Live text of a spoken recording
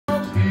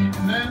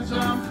in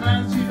some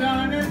fancy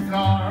dining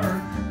car.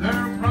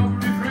 They're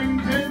probably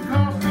drinking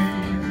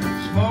coffee,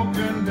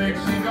 smoking big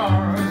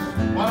cigars.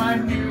 Well, I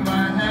knew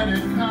I had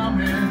it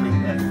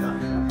coming.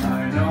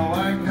 I know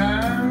I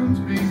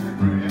can't be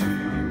free,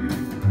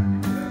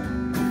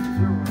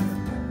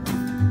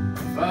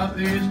 but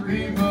these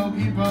people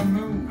keep on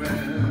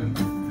moving,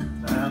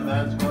 and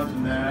that's what's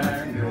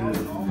nagging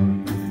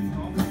me.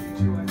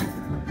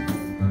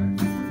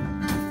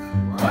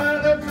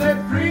 Well, if they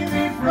free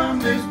me from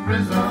this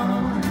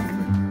prison,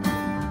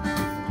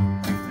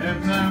 if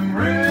them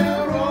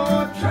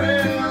railroad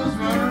trails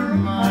were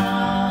mine,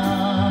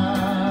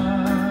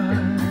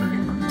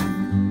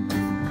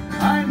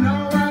 I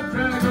know I'd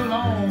drag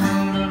along a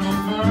little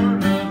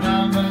further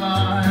down the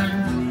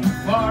line,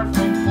 far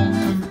from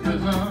Folsom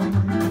Prison.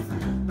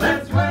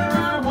 That's where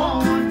I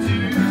want to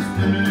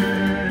stay,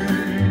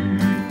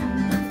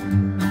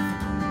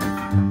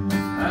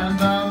 and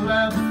I'll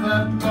let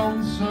that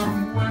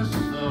lonesome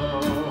whistle.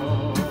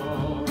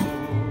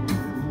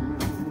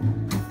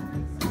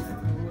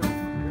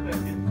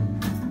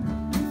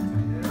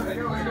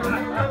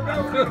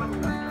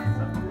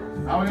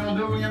 How are you all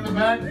doing in the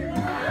back?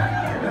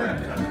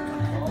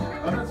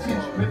 Well, it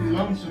seems pretty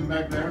lonesome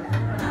back there.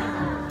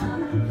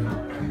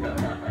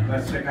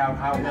 Let's check out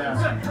how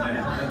lonesome.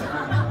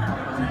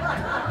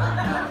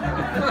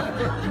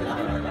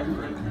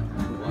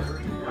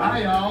 Hi,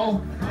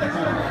 y'all.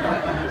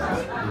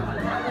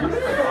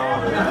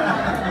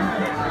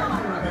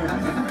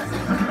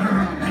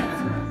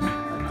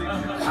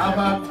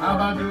 How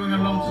about doing a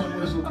lonesome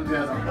whistle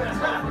together?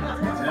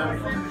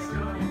 Yeah.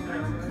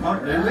 Oh,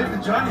 they live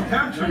in Johnny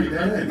Country,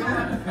 they.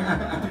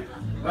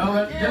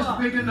 Well, just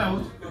pick a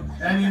note,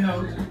 any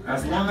note.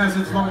 As long as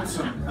it's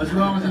lonesome. As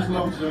long as it's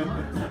lonesome.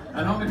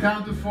 And on the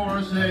count of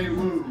 4, say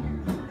woo.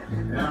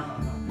 Yeah.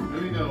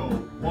 Here we go.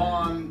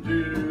 1,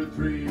 2,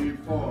 3,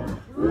 4.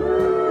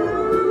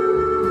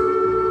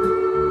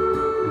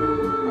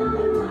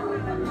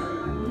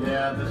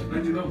 Yeah, that's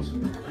pretty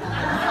lonesome.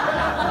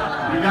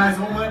 You guys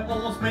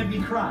almost made me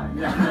cry.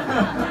 Yeah.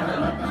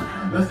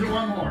 Let's do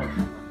one more.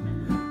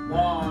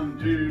 1,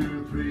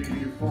 2, 3,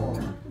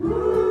 4.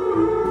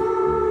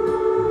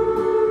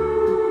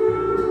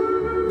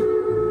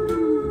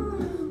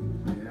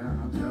 Yeah,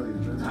 I'll tell you,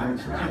 that's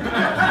nice.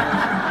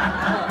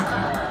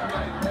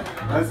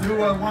 Let's do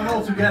one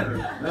all together.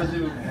 Let's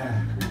do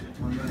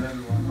one with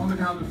everyone. On the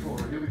count of 4,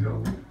 here we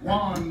go.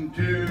 1,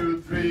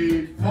 2,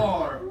 3,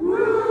 4.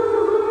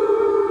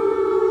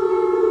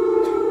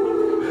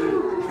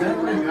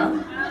 Stepping up.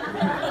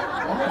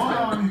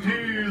 1,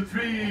 2,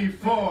 3,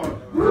 4.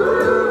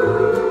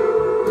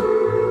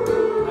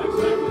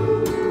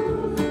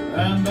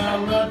 And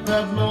I'll let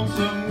that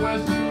lonesome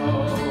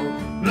whistle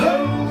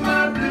blow my